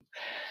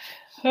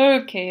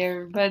Okay,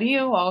 everybody,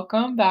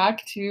 welcome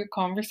back to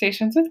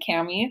Conversations with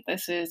Cami.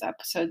 This is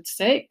episode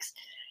 6.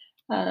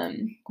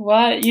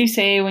 What you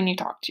say when you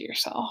talk to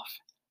yourself,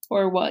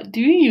 or what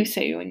do you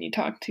say when you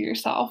talk to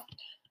yourself?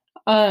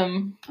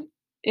 Um,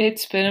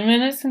 it's been a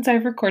minute since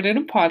I've recorded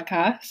a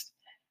podcast.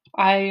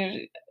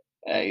 I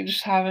I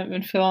just haven't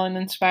been feeling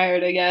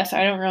inspired, I guess.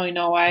 I don't really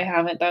know why I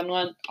haven't done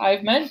one.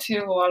 I've meant to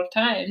a lot of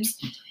times,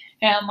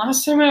 and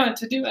last time I went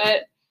to do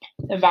it,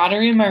 the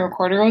battery in my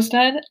recorder was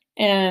dead,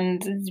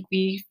 and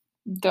we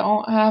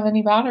don't have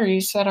any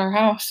batteries at our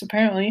house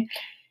apparently.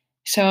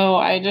 So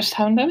I just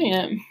haven't done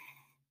it.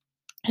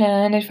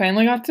 And I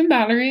finally got some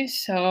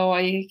batteries, so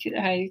I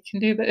can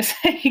do this.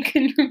 I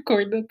can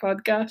record the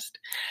podcast.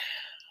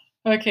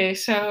 Okay,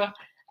 so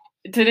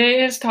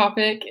today's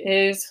topic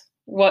is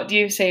what do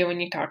you say when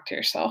you talk to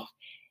yourself?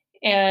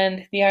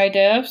 And the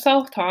idea of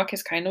self-talk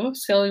is kind of a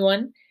silly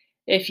one.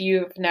 If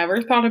you've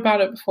never thought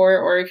about it before,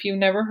 or if you've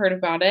never heard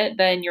about it,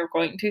 then you're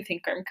going to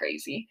think I'm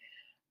crazy.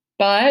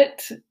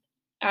 But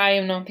I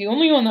am not the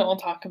only one that will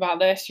talk about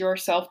this. Your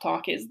self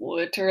talk is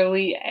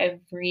literally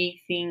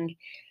everything.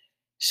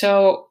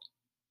 So,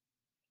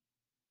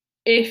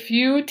 if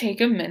you take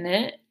a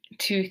minute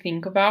to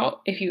think about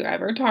if you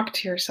ever talk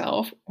to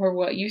yourself or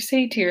what you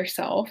say to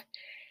yourself,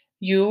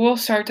 you will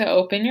start to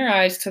open your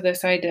eyes to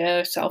this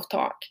idea of self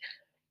talk.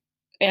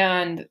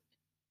 And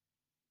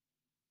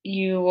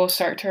you will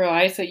start to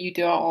realize that you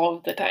do it all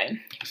of the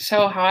time.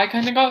 So, how I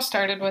kind of got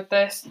started with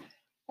this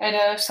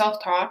idea of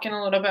self talk and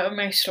a little bit of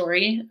my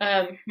story.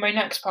 My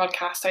next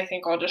podcast, I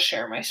think I'll just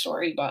share my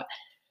story, but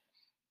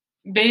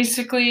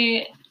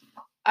basically,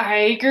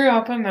 I grew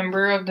up a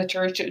member of the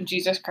Church of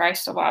Jesus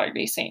Christ of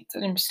Latter-day Saints,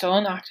 and I'm still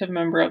an active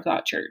member of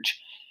that church.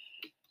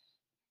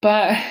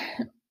 But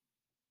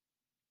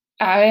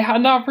I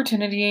had the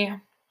opportunity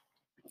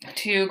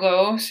to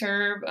go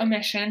serve a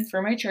mission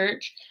for my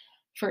church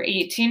for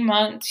 18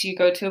 months. You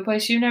go to a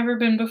place you've never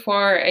been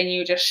before, and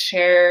you just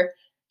share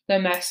the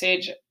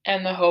message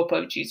and the hope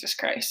of Jesus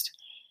Christ.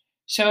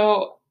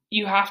 So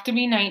you have to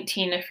be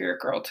 19 if you're a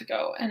girl to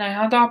go. And I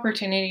had the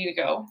opportunity to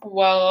go.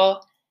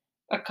 Well,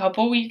 a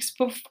couple weeks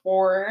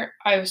before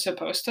I was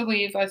supposed to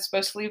leave, I was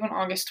supposed to leave on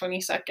August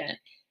 22nd.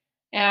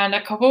 And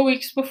a couple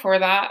weeks before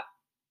that,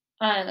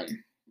 um,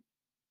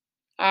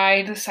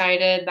 I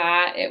decided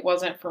that it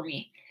wasn't for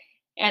me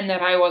and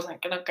that I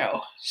wasn't going to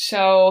go.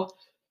 So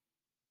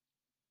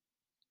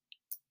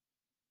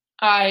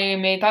I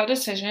made that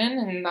decision,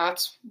 and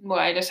that's what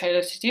I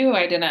decided to do.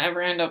 I didn't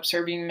ever end up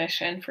serving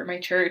mission for my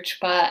church,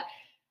 but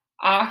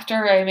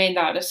after I made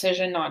that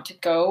decision not to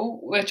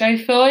go, which I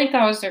feel like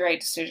that was the right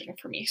decision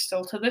for me.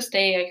 Still to this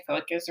day, I feel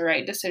like it was the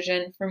right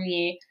decision for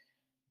me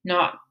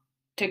not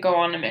to go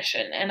on a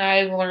mission. And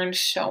I've learned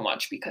so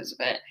much because of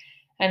it.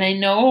 And I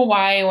know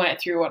why I went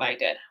through what I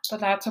did, but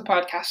that's a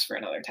podcast for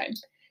another time.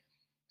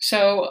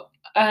 So,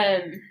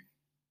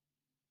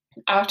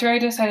 after I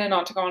decided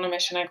not to go on a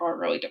mission, I got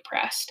really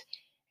depressed.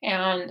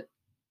 And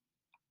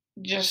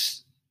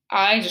just,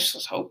 I just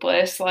was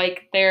hopeless.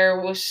 Like,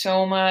 there was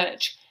so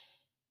much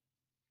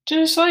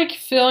just like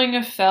feeling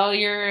a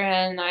failure,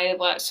 and I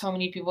let so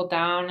many people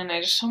down, and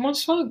I just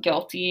almost felt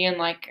guilty, and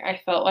like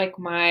I felt like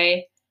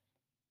my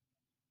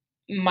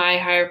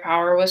higher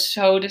power was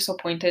so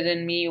disappointed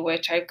in me,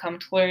 which I've come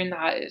to learn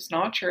that is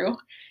not true.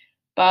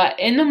 But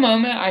in the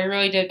moment, I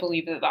really did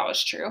believe that that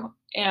was true,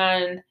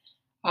 and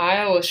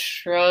I was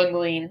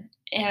struggling.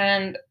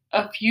 And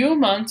a few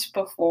months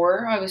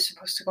before I was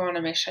supposed to go on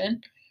a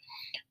mission,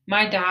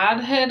 my dad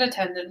had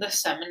attended the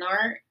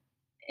seminar,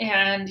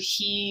 and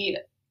he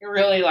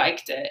really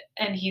liked it,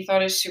 and he thought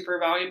it was super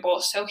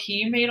valuable. So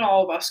he made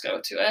all of us go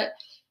to it.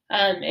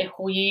 If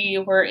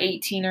we were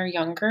 18 or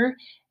younger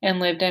and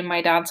lived in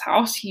my dad's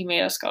house, he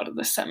made us go to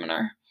the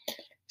seminar.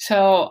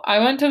 So I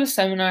went to the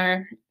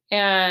seminar,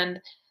 and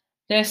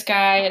this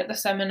guy at the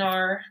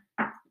seminar,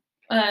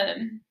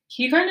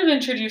 he kind of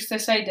introduced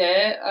this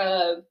idea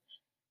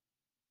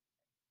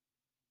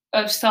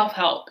of self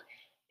help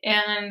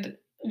and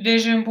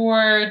vision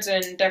boards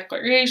and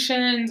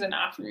declarations and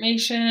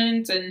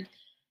affirmations, and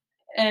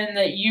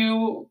that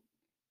you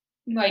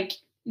like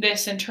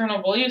this internal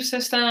belief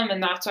system,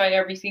 and that's why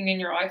everything in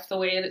your life the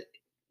way it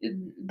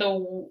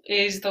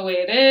the way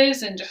it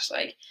is, and just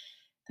like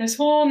this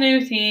whole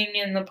new thing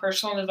in the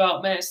personal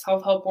development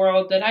self-help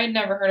world that I'd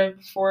never heard of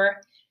before.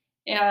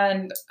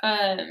 And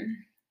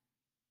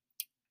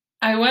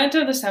I went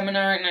to the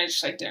seminar, and I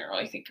just like didn't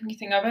really think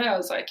anything of it. I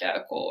was like, yeah,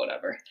 cool,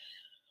 whatever.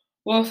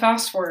 Well,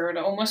 fast forward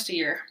almost a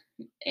year,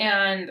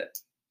 and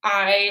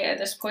I at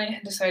this point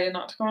had decided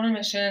not to go on a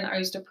mission. I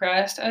was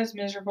depressed, I was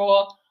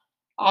miserable,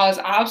 I was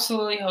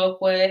absolutely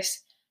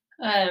hopeless.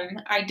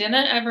 I didn't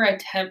ever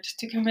attempt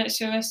to commit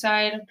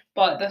suicide,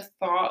 but the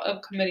thought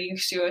of committing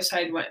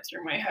suicide went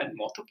through my head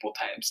multiple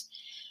times.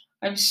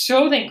 I'm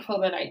so thankful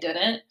that I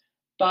didn't,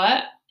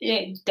 but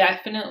it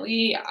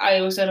definitely, I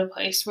was at a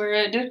place where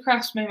it did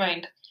cross my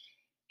mind.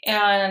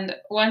 And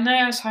one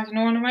night I was talking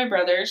to one of my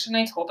brothers, and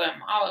I told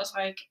him, I was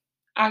like,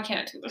 I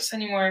can't do this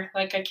anymore.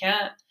 Like, I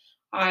can't.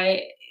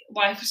 I,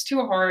 life is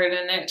too hard,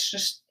 and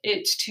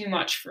it's too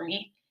much for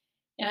me.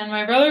 And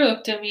my brother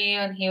looked at me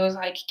and he was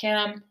like,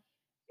 Cam,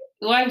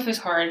 life is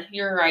hard.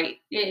 You're right.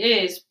 It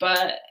is,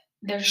 but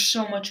there's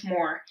so much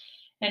more.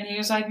 And he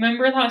was like,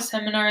 remember that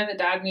seminar that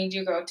dad made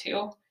you go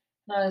to?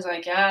 And I was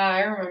like, yeah,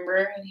 I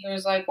remember. And he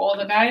was like, well,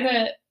 the guy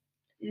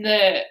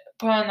that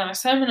put on that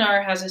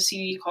seminar has a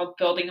CD called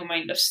Building a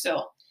Mind of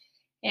Steel.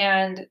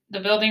 And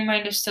the Building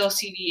Mind of Steel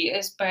CD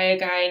is by a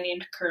guy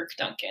named Kirk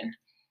Duncan.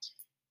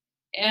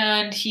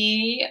 And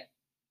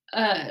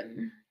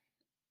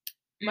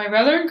my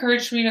brother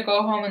encouraged me to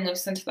go home and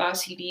listen to that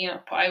CD and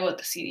apply what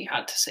the CD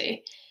had to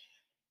say.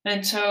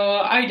 And so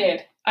I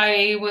did.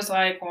 I was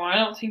like, well, I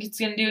don't think it's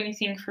gonna do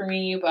anything for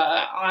me, but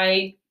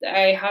I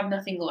have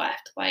nothing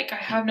left. Like I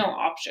have no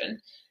option.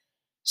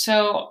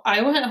 So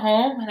I went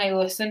home and I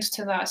listened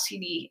to that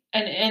CD.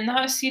 And in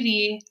that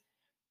CD,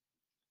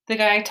 the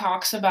guy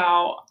talks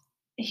about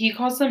he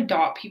calls them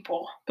dot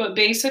people, but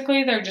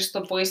basically they're just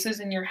the voices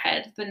in your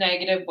head, the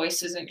negative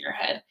voices in your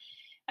head.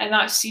 And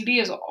that CD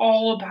is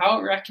all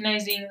about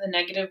recognizing the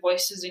negative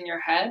voices in your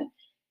head,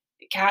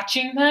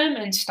 catching them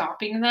and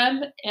stopping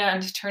them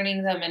and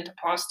turning them into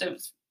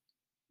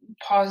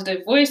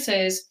positive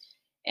voices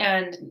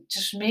and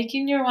just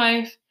making your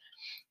life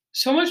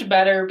so much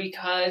better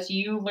because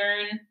you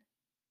learn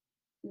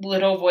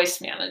little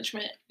voice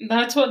management.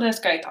 That's what this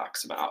guy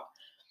talks about.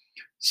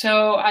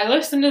 So I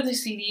listened to the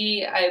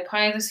CD, I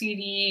applied the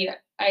CD,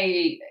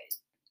 I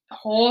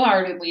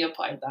wholeheartedly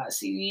applied that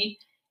CD,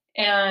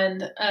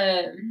 and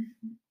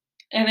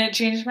it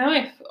changed my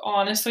life.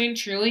 Honestly and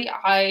truly,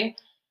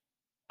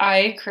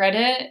 I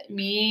credit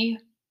me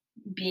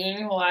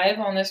being alive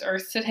on this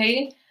earth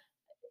today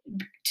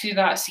to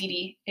that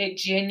CD. It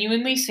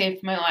genuinely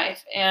saved my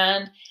life,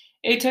 and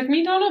it took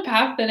me down a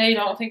path that I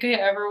don't think I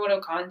ever would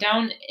have gone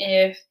down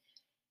if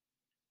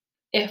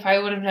I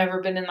would have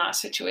never been in that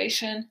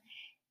situation.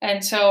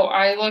 And so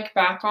I look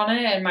back on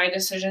it, and my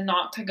decision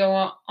not to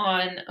go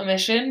on a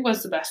mission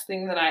was the best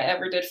thing that I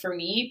ever did for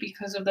me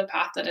because of the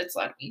path that it's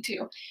led me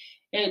to.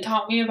 It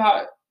taught me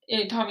about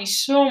it taught me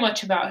so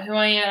much about who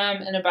I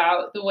am and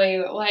about the way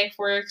that life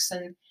works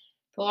and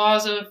the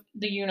laws of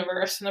the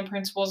universe and the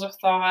principles of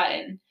thought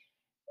and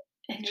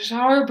just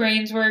how our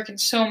brains work and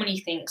so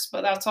many things.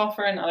 But that's all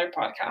for another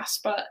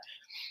podcast. But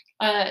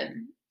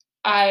um,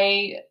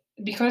 I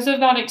because of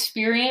that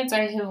experience,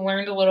 I have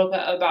learned a little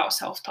bit about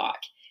self-talk.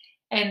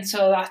 And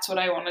so that's what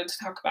I wanted to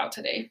talk about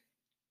today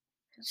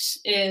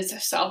is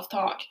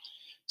self-talk.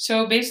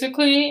 So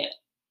basically,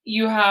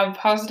 you have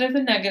positive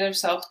and negative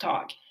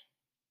self-talk.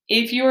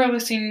 If you are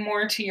listening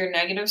more to your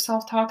negative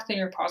self-talk than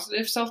your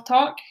positive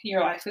self-talk,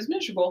 your life is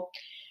miserable.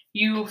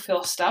 You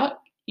feel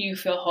stuck, you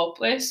feel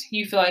hopeless,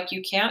 you feel like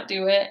you can't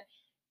do it,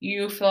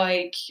 you feel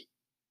like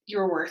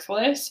you're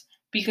worthless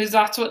because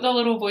that's what the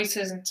little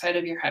voices inside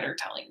of your head are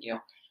telling you.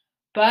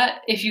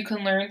 But if you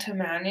can learn to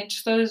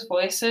manage those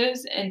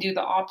voices and do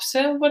the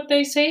opposite of what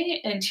they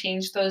say and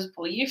change those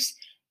beliefs,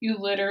 you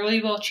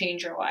literally will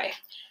change your life.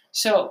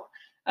 So,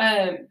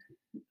 um,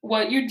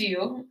 what you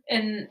do,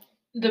 and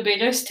the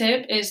biggest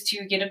tip is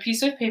to get a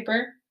piece of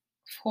paper,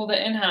 fold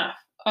it in half.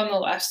 On the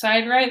left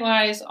side, write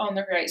lies. On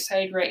the right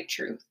side, write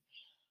truth.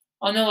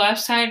 On the left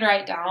side,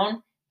 write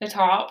down the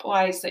top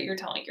lies that you're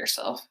telling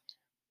yourself.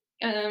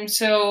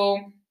 So,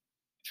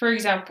 for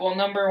example,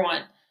 number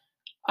one,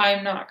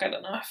 I'm not good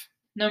enough.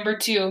 Number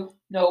two,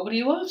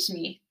 nobody loves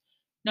me.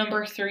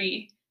 Number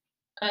three,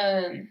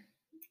 um,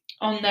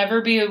 I'll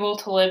never be able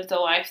to live the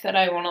life that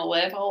I want to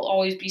live. I'll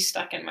always be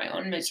stuck in my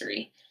own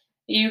misery.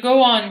 You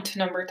go on to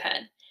number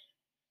 10.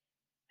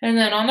 And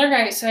then on the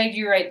right side,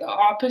 you write the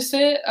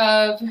opposite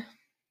of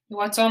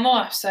what's on the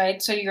left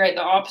side. So you write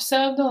the opposite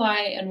of the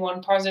lie and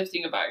one positive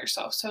thing about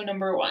yourself. So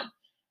number one,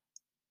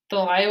 the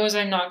lie was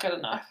I'm not good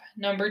enough.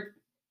 Number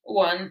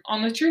one,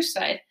 on the truth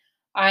side,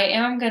 I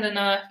am good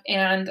enough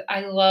and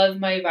I love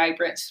my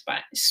vibrant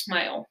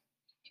smile.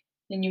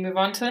 Then you move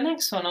on to the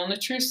next one on the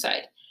truth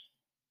side.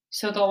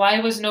 So the lie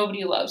was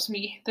nobody loves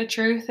me. The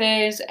truth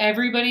is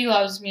everybody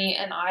loves me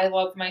and I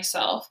love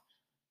myself.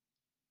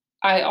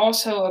 I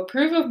also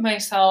approve of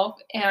myself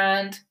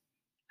and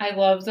I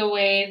love the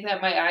way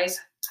that my eyes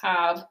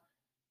have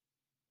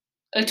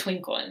a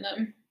twinkle in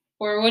them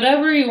or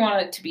whatever you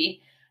want it to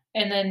be.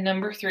 And then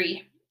number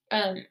three,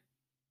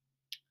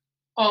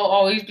 I'll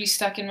always be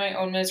stuck in my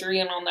own misery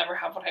and I'll never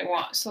have what I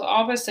want. So the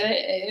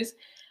opposite is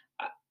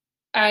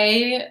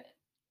I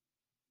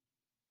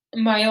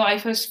my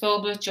life is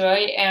filled with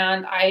joy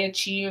and I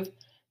achieve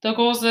the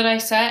goals that I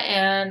set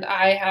and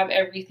I have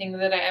everything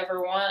that I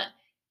ever want.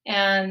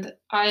 And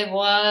I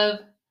love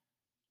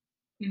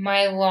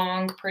my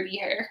long, pretty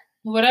hair,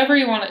 whatever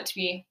you want it to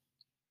be.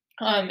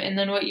 And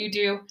then what you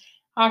do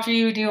after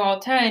you do all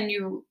 10,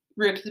 you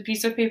rip the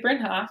piece of paper in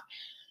half.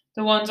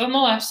 The ones on the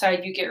left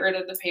side, you get rid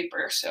of the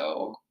paper.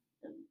 So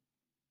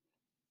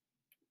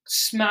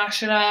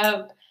smash it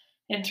up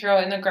and throw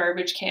it in the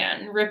garbage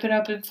can. Rip it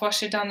up and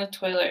flush it down the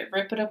toilet.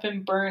 Rip it up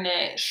and burn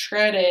it.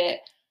 Shred it.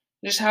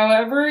 Just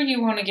however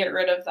you want to get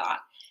rid of that.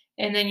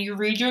 And then you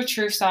read your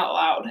truths out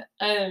loud.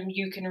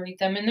 You can read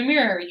them in the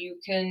mirror. You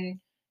can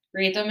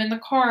read them in the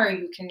car.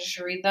 You can just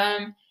read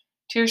them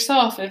to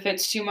yourself. If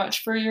it's too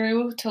much for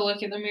you to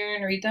look in the mirror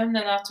and read them,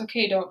 then that's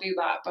okay. Don't do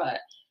that. But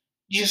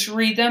just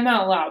read them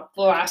out loud.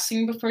 The last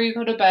thing before you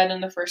go to bed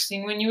and the first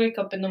thing when you wake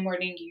up in the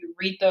morning, you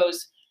read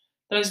those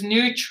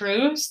new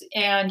truths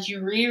and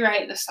you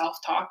rewrite the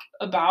self-talk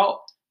about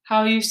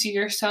how you see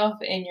yourself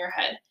in your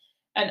head.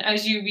 And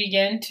as you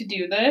begin to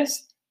do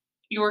this,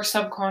 your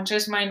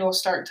subconscious mind will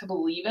start to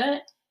believe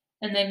it.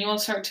 And then you'll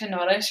start to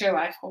notice your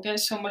life will get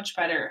so much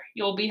better.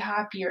 You'll be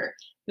happier.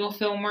 You'll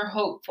feel more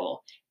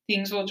hopeful.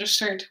 Things will just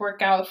start to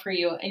work out for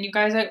you. And you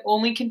guys, I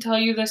only can tell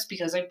you this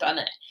because I've done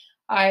it.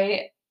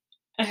 I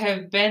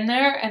have been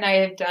there and I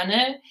have done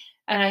it.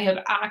 And I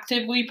have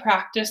actively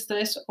practiced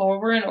this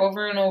over and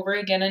over and over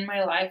again in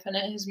my life. And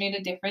it has made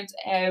a difference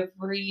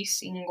every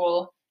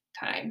single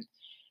time.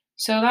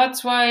 So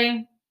that's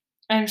why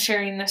I'm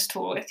sharing this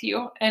tool with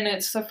you. And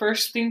it's the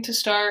first thing to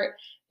start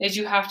is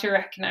you have to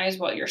recognize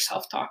what your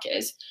self-talk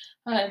is.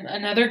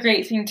 Another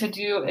great thing to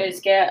do is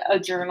get a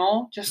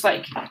journal.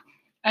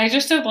 I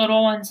just did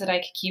little ones that I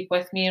could keep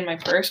with me in my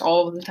purse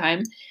all of the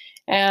time.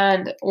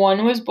 And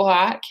one was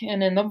black.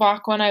 And in the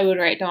black one, I would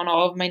write down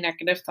all of my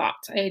negative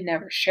thoughts. I had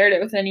never shared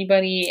it with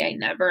anybody. I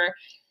never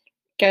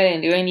got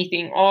into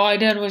anything. All I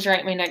did was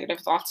write my negative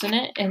thoughts in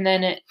it. And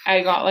then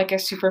I got like a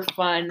super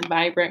fun,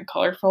 vibrant,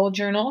 colorful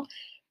journal.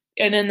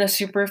 And in the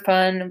super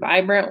fun,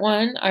 vibrant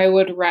one, I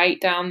would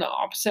write down the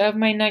opposite of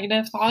my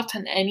negative thoughts.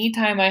 And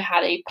anytime I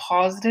had a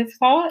positive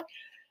thought,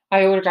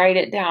 I would write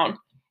it down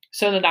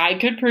so that I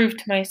could prove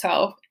to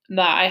myself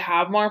that I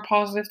have more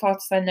positive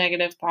thoughts than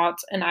negative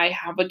thoughts. And I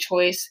have a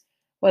choice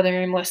whether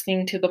I'm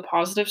listening to the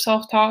positive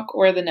self-talk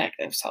or the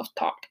negative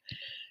self-talk.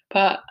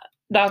 But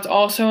that's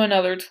also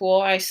another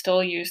tool I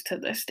still use to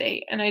this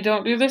day. And I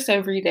don't do this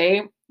every day.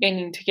 I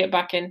need to get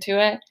back into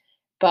it.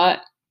 But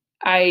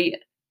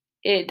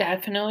it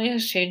definitely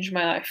has changed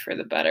my life for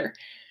the better.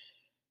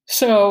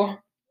 So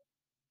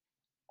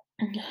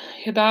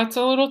that's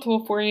a little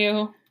tool for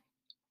you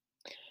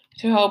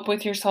to help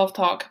with your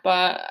self-talk,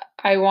 but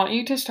I want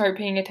you to start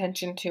paying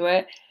attention to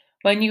it.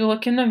 When you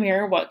look in the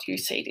mirror, what do you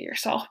say to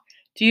yourself?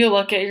 Do you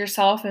look at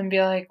yourself and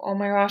be like, oh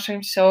my gosh,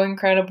 I'm so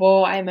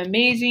incredible. I'm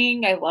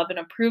amazing. I love and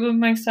approve of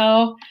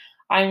myself.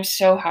 I'm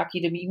so happy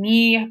to be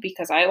me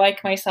because I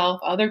like myself.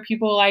 Other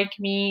people like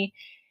me.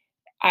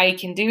 I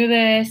can do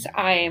this.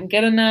 I am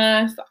good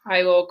enough.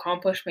 I will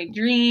accomplish my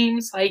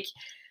dreams. Like,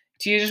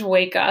 do you just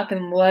wake up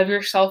and love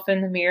yourself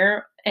in the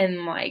mirror?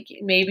 And like,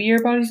 maybe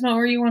your body's not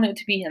where you want it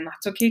to be, and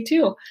that's okay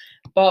too.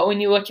 But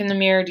when you look in the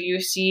mirror, do you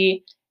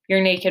see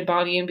your naked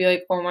body and be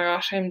like, oh my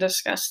gosh, I'm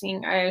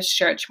disgusting. I have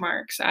stretch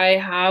marks. I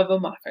have a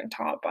muffin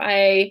top.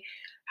 I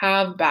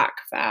have back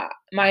fat.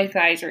 My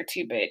thighs are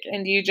too big.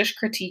 And do you just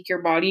critique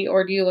your body,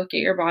 or do you look at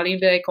your body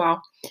and be like,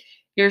 wow,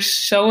 you're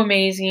so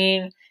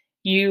amazing.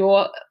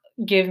 You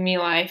give me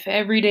life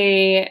every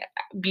day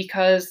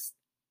because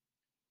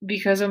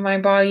of my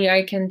body.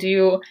 I can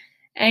do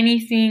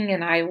anything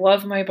and I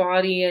love my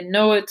body and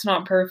no, it's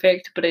not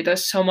perfect, but it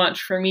does so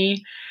much for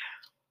me.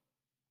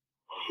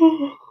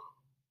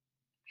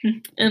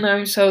 And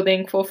I'm so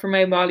thankful for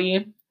my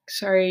body.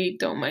 Sorry,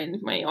 don't mind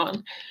my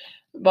yawn.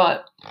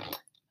 But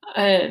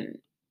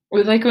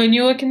like when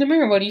you look in the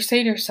mirror, what do you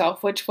say to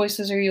yourself? Which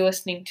voices are you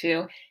listening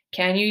to?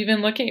 Can you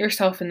even look at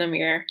yourself in the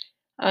mirror?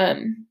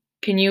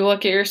 Can you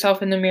look at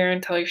yourself in the mirror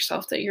and tell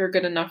yourself that you're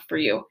good enough for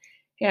you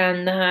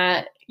and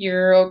that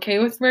you're okay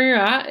with where you're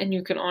at and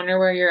you can honor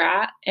where you're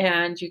at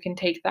and you can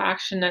take the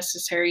action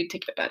necessary to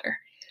get better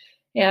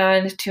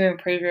and to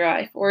improve your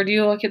life? Or do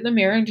you look at the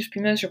mirror and just be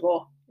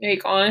miserable?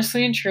 Like,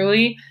 honestly and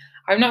truly,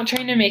 I'm not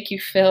trying to make you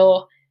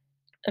feel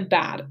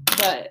bad,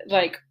 but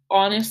like,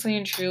 honestly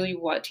and truly,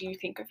 what do you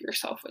think of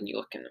yourself when you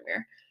look in the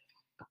mirror?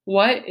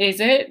 What is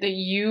it that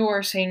you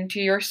are saying to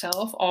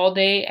yourself all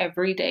day,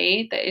 every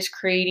day that is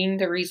creating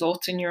the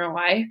results in your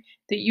life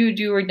that you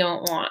do or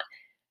don't want?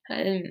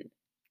 And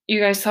you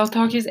guys,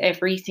 self-talk is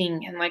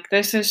everything. And like,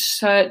 this is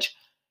such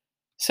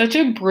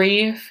a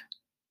brief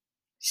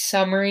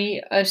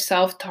summary of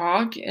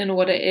self-talk and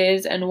what it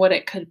is and what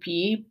it could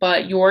be,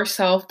 but your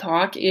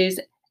self-talk is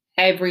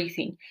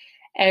everything.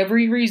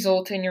 Every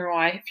result in your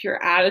life,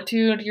 your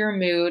attitude, your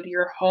mood,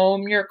 your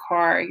home, your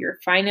car, your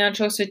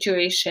financial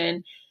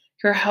situation,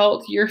 your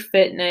health, your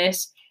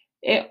fitness,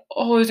 it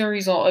all is a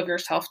result of your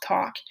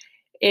self-talk.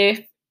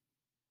 If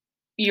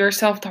your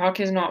self-talk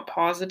is not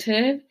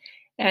positive,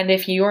 and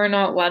if you are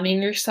not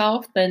loving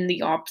yourself, then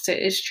the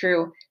opposite is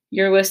true.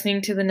 You're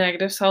listening to the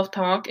negative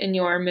self-talk and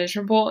you are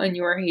miserable and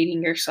you are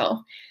hating yourself.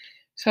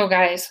 So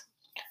guys,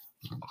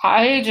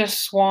 I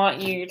just want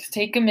you to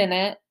take a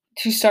minute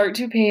to start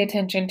to pay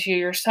attention to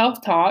your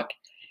self-talk,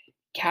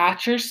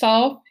 catch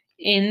yourself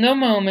in the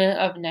moment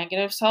of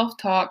negative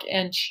self-talk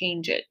and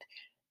change it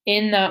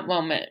in that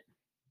moment.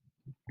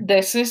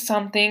 This is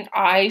something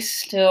I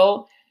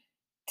still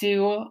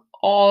do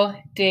all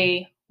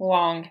day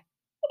long,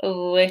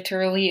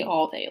 literally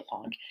all day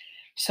long.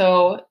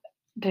 So,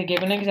 to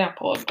give an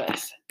example of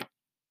this,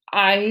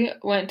 I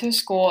went to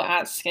school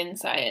at Skin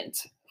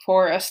Science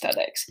for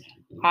aesthetics.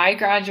 I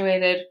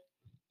graduated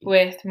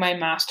with my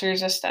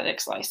master's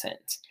aesthetics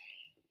license.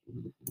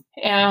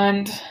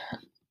 And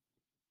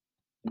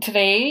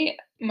today,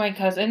 my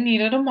cousin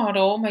needed a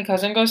model. My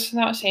cousin goes to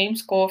that same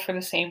school for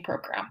the same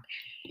program.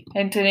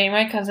 And today,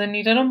 my cousin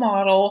needed a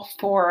model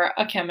for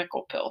a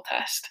chemical pill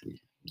test.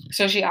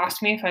 So she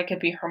asked me if I could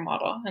be her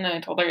model, and I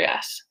told her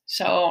yes.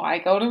 So I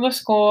go to the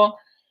school,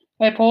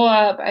 I pull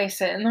up, I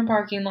sit in the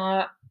parking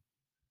lot,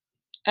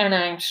 and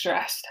I'm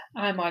stressed.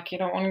 I'm like, you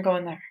don't want to go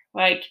in there.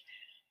 Like,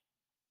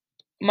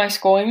 my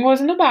schooling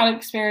wasn't a bad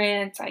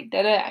experience. I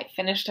did it. I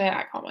finished it.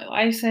 I got my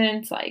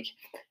license. Like,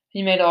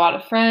 I made a lot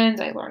of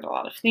friends. I learned a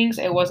lot of things.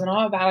 It was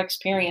not a bad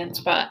experience,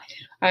 but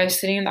I was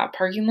sitting in that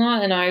parking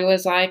lot and I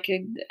was like,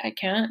 I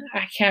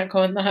can't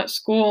go in that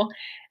school.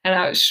 And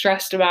I was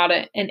stressed about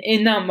it. And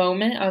in that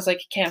moment, I was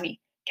like, Cami,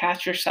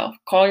 catch yourself.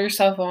 Call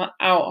yourself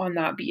out on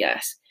that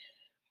BS.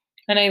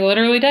 And I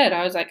literally did.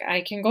 I was like,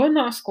 I can go in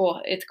that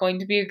school. It's going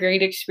to be a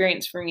great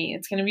experience for me.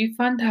 It's going to be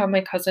fun to have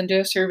my cousin do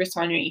a service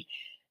on me.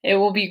 It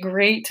will be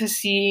great to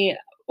see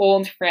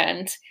old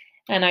friends.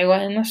 And I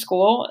went in the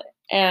school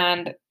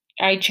and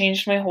I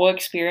changed my whole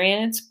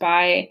experience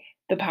by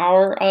the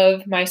power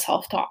of my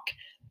self talk.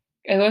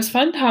 It was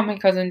fun to have my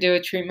cousin do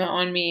a treatment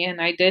on me.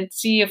 And I did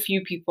see a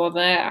few people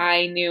that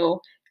I knew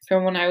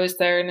from when I was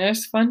there. And it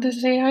was fun to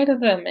say hi to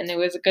them. And it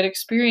was a good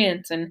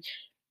experience. And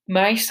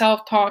my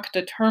self talk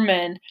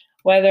determined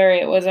whether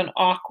it was an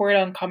awkward,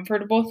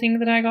 uncomfortable thing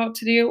that I got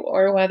to do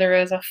or whether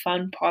it was a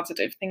fun,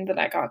 positive thing that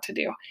I got to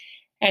do.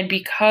 And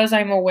because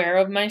I'm aware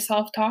of my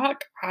self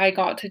talk, I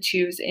got to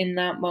choose in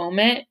that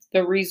moment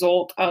the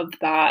result of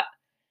that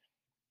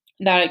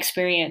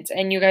experience.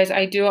 And you guys,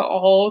 I do it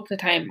all the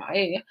time.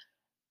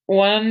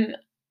 One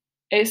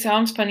it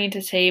sounds funny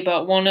to say,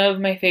 but one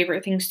of my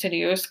favorite things to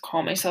do is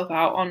call myself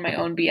out on my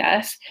own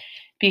BS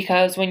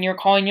because when you're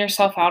calling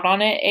yourself out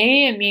on it,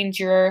 it means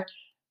you're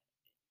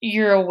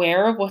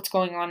aware of what's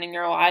going on in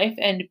your life,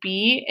 and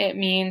B, it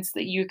means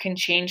that you can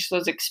change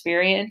those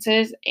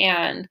experiences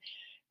and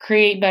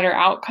create better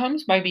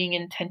outcomes by being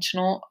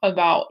intentional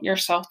about your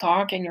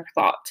self-talk and your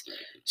thoughts.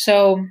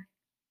 So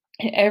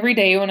every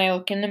day when I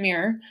look in the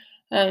mirror,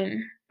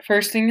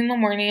 first thing in the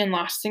morning and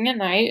last thing at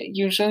night,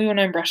 usually when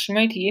I'm brushing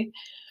my teeth,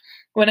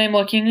 when I'm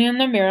looking in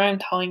the mirror, I'm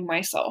telling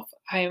myself,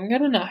 I am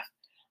good enough.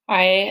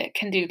 I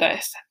can do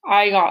this.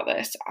 I got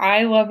this.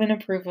 I love and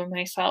approve of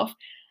myself.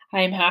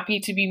 I am happy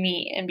to be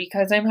me. And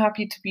because I'm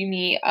happy to be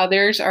me,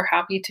 others are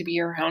happy to be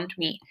around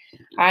me.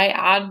 I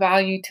add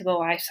value to the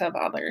lives of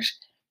others.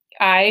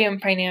 I am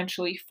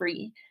financially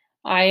free.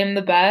 I am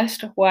the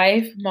best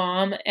wife,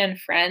 mom, and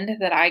friend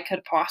that I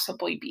could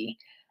possibly be.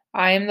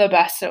 I am the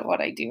best at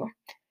what I do.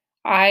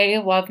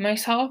 I love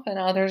myself, and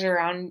others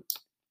around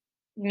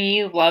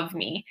me love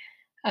me.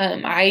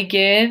 I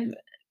give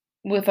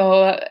with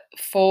a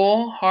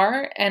full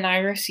heart and I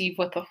receive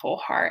with a full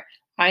heart.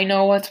 I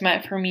know what's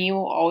meant for me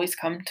will always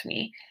come to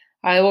me.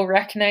 I will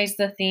recognize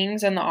the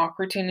things and the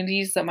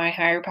opportunities that my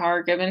higher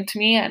power given to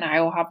me, and I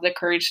will have the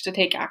courage to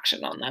take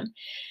action on them.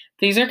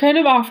 These are kind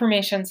of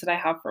affirmations that I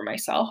have for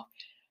myself,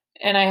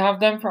 and I have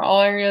them for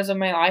all areas of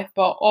my life,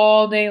 but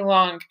all day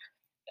long,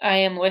 I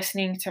am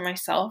listening to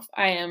myself.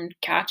 I am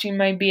catching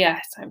my BS.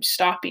 I'm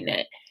stopping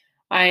it.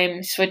 I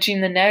am switching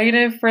the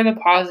negative for the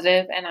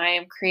positive, and I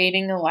am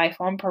creating a life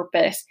on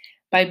purpose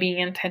by being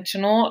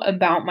intentional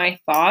about my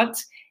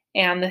thoughts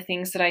and the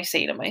things that I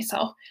say to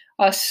myself,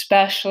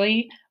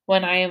 especially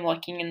when I am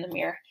looking in the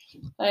mirror.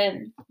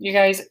 And you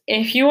guys,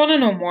 if you want to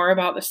know more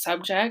about the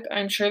subject,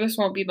 I'm sure this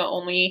won't be the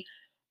only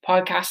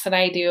podcast that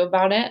I do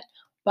about it,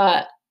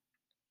 but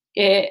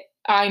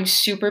I'm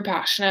super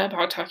passionate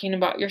about talking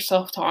about your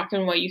self-talk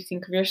and what you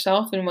think of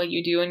yourself and what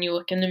you do when you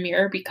look in the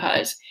mirror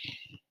because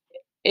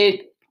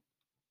it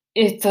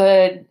it's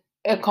a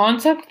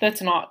concept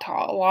that's not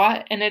taught a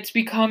lot and it's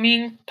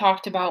becoming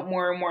talked about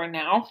more and more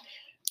now,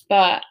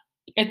 but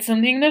it's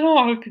something that a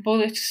lot of people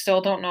that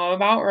still don't know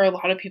about or a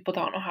lot of people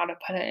don't know how to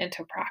put it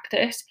into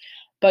practice.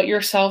 But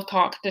your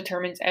self-talk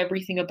determines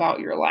everything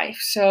about your life.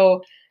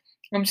 So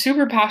I'm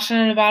super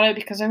passionate about it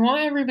because I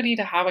want everybody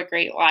to have a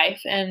great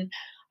life and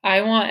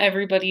I want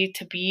everybody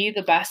to be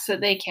the best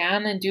that they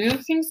can and do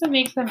the things that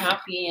make them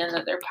happy and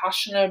that they're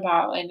passionate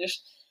about and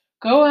just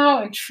go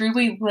out and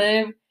truly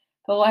live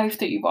the life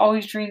that you've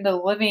always dreamed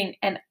of living.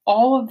 And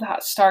all of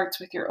that starts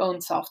with your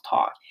own self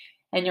talk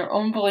and your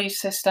own belief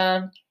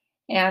system.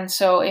 And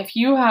so, if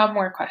you have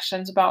more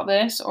questions about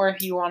this, or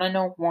if you want to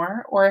know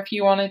more, or if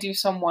you want to do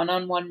some one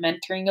on one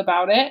mentoring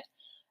about it,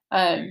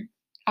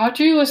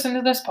 after you listen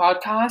to this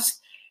podcast,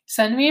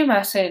 send me a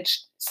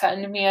message,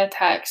 send me a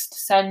text,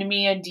 send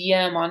me a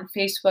DM on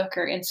Facebook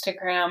or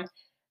Instagram.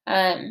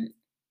 Um,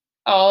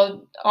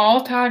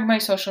 I'll tag my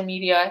social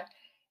media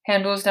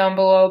handles down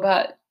below,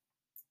 but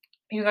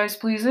you guys,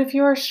 please, if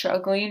you are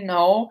struggling,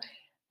 know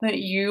that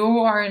you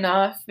are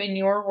enough and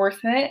you're worth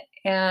it.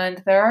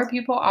 And there are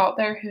people out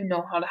there who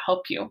know how to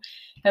help you.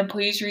 And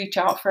please reach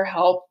out for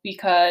help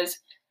because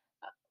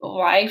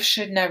life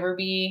should never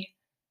be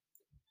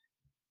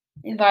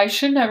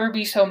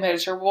so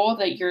miserable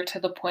that you're to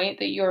the point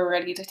that you're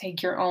ready to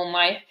take your own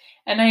life.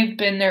 And I've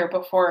been there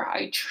before.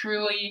 I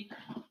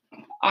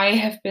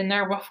have been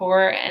there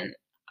before, and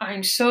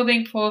I'm so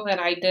thankful that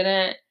I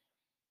didn't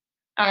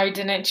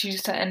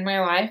choose to end my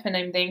life, and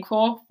I'm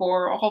thankful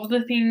for all of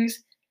the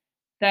things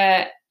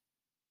that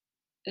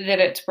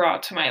it's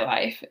brought to my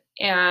life.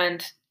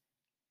 And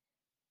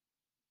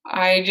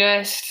I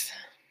just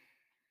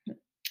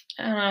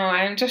I don't know,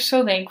 I'm just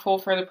so thankful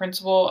for the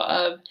principle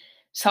of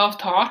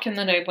self-talk and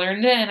that I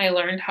learned it and I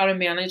learned how to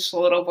manage the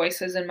little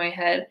voices in my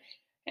head.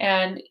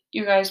 And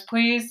you guys,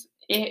 please,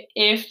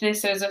 if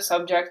this is a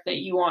subject that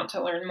you want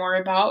to learn more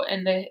about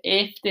and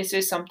if this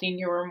is something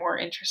you are more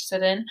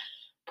interested in,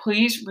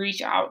 please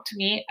reach out to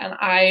me and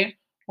I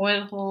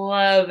would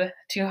love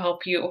to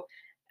help you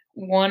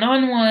one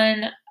on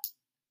one.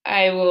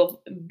 I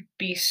will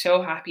be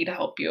so happy to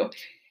help you.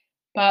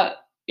 But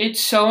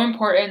it's so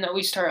important that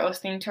we start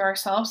listening to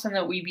ourselves and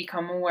that we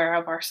become aware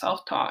of our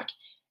self talk.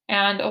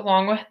 And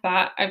along with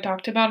that, I've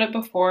talked about it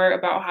before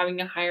about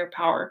having a higher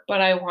power,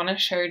 but I want to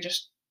share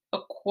just a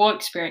cool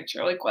experience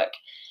really quick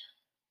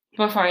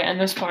before I end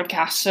this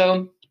podcast.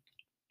 So,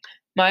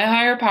 my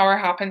higher power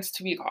happens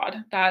to be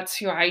God. That's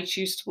who I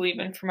choose to believe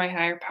in for my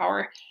higher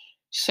power.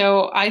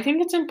 So, I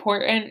think it's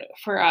important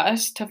for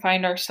us to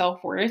find our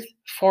self worth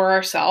for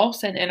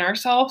ourselves and in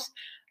ourselves.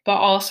 But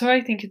also,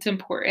 I think it's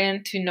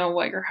important to know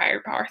what your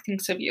higher power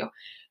thinks of you.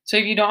 So,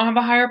 if you don't have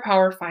a higher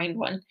power, find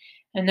one.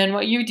 And then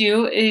what you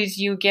do is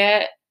you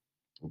get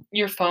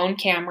your phone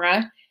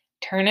camera,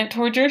 turn it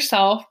towards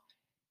yourself,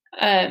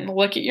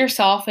 look at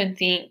yourself and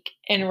think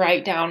and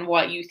write down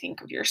what you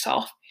think of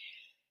yourself.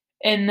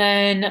 And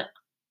then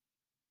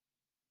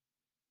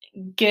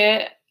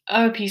get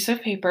a piece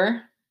of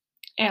paper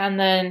and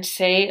then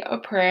say a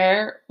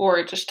prayer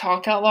or just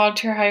talk out loud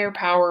to your higher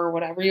power or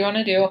whatever you want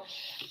to do.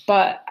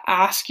 But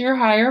ask your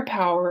higher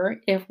power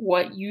if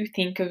what you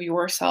think of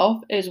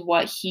yourself is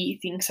what he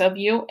thinks of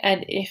you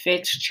and if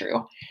it's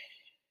true.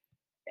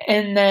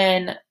 And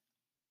then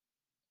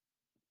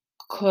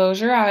close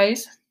your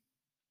eyes,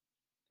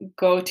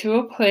 go to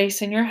a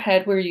place in your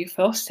head where you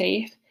feel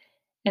safe,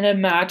 and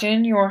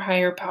imagine your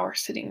higher power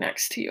sitting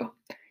next to you,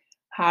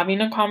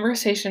 having a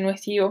conversation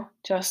with you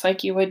just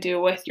like you would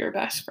do with your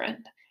best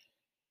friend.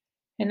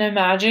 And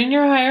imagine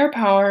your higher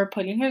power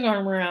putting his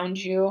arm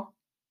around you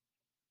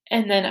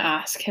and then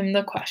ask him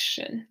the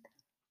question,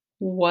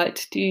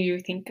 what do you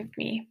think of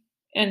me?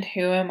 And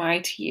who am I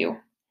to you?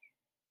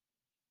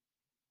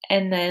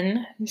 And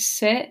then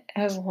sit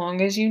as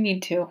long as you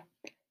need to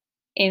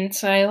in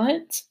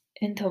silence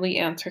until the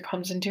answer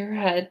comes into your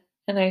head.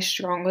 And I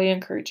strongly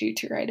encourage you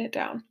to write it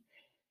down.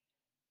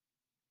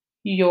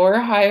 Your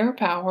higher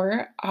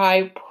power,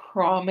 I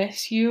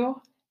promise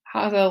you,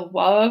 has a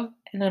love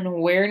and an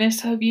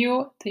awareness of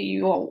you that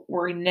you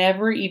were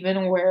never even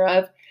aware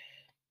of.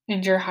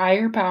 And your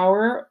higher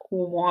power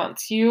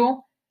wants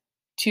you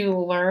to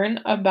learn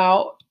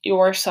about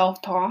your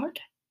self talk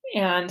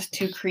and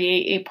to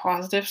create a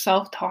positive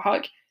self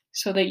talk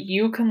so that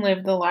you can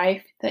live the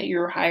life that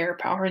your higher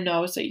power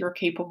knows that you're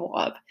capable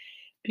of.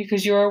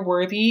 Because you are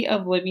worthy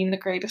of living the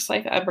greatest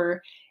life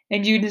ever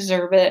and you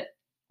deserve it.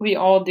 We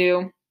all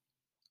do.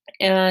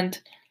 And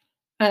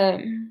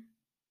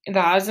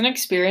that is an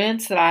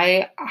experience that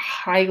I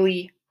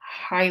highly,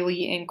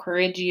 highly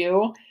encourage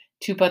you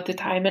to put the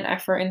time and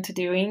effort into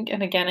doing.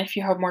 And again, if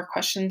you have more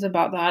questions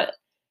about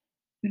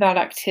that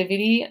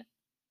activity,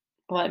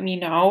 let me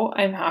know.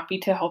 I'm happy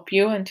to help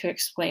you and to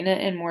explain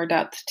it in more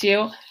depth to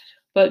you.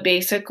 But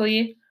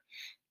basically,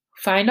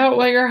 find out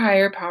what your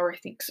higher power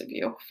thinks of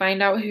you.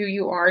 Find out who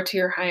you are to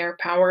your higher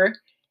power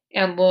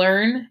and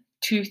learn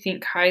to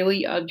think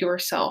highly of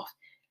yourself,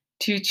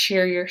 to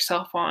cheer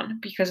yourself on,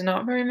 because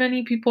not very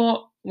many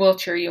people will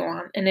cheer you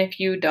on. And if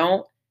you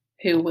don't,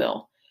 who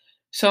will?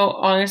 So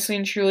honestly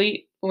and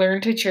truly, learn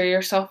to cheer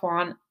yourself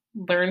on.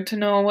 Learn to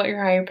know what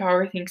your higher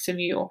power thinks of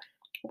you.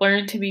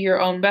 Learn to be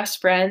your own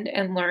best friend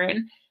and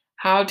learn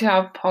how to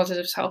have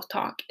positive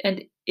self-talk.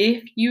 And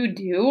if you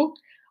do,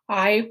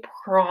 I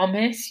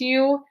promise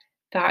you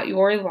that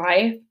your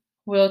life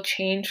will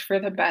change for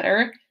the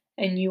better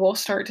and you will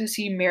start to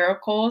see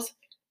miracles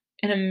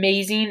and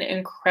amazing,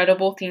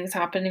 incredible things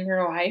happen in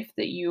your life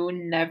that you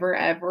never,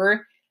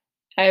 ever,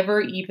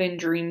 ever even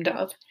dreamed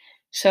of.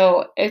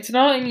 So it's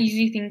not an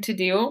easy thing to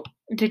do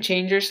to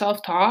change your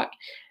self talk.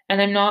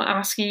 And I'm not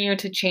asking you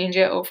to change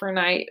it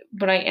overnight,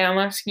 but I am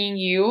asking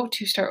you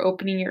to start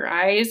opening your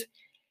eyes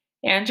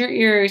and your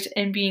ears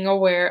and being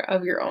aware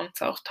of your own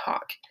self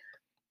talk.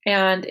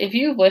 And if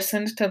you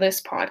listened to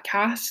this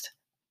podcast,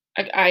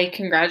 I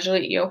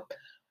congratulate you.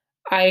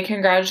 I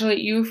congratulate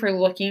you for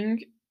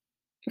looking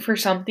for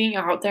something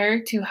out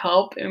there to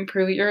help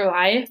improve your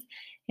life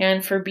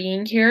and for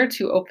being here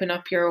to open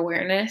up your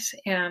awareness.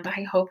 And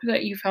I hope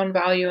that you found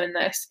value in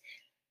this.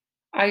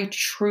 I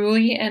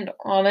truly and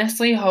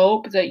honestly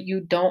hope that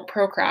you don't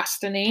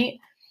procrastinate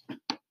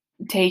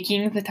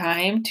taking the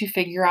time to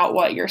figure out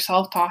what your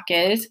self talk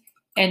is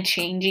and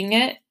changing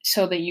it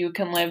so that you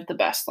can live the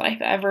best life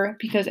ever,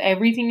 because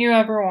everything you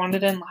ever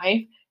wanted in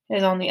life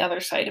is on the other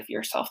side of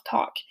your self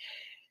talk.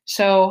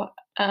 So,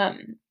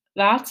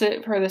 that's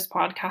it for this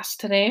podcast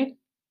today.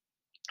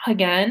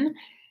 Again,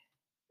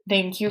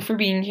 thank you for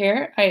being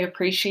here. I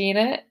appreciate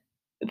it.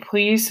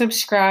 Please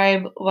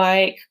subscribe,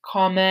 like,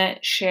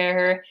 comment,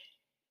 share.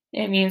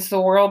 It means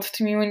the world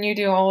to me when you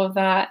do all of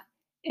that.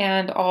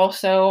 And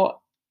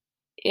also,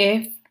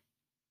 if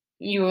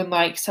you would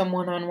like some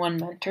one-on-one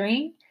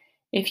mentoring,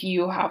 if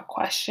you have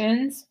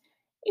questions,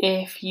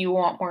 if you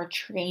want more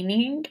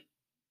training,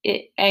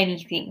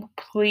 anything,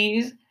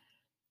 please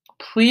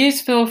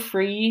feel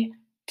free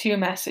to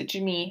message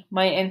me.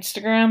 My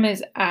Instagram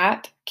is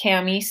at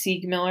Cami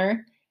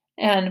Siegmiller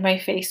and my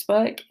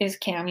Facebook is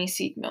Cami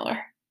Siegmiller.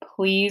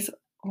 Please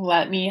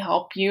let me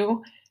help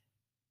you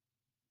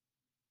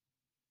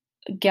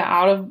get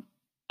out of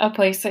a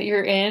place that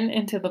you're in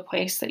into the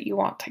place that you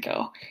want to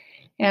go.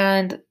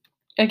 And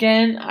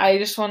again, I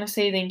just want to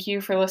say thank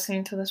you for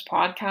listening to this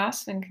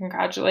podcast and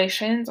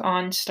congratulations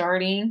on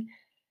starting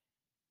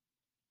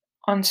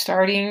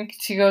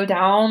to go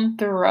down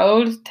the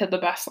road to the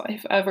best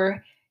life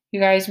ever. You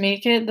guys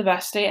make it the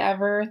best day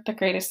ever, the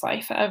greatest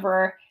life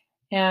ever.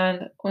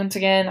 And once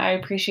again, I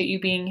appreciate you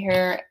being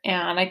here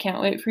and I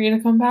can't wait for you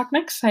to come back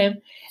next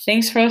time.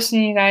 Thanks for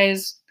listening, you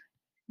guys.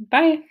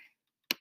 Bye.